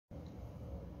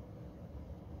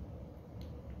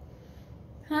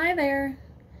Hi there.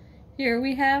 Here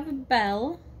we have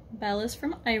Belle. Belle is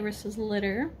from Iris's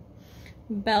litter.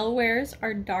 Belle wears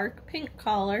our dark pink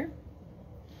collar.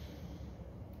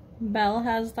 Belle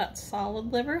has that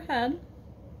solid liver head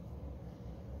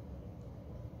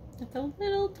with a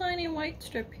little tiny white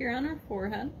strip here on her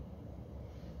forehead.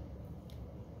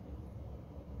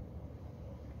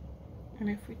 And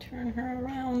if we turn her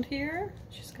around here,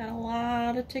 she's got a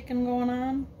lot of ticking going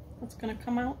on. That's going to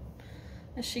come out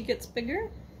as she gets bigger.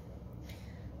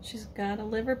 She's got a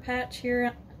liver patch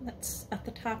here that's at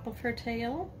the top of her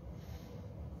tail.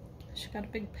 She's got a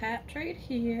big patch right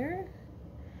here.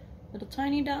 Little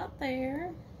tiny dot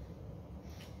there.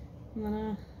 And then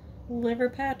a liver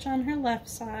patch on her left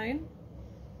side.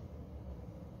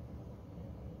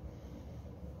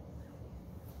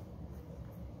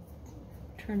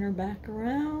 Turn her back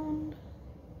around.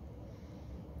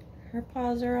 Her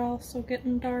paws are also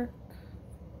getting dark.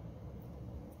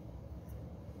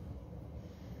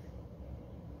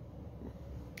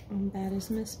 And that is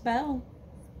Miss Belle.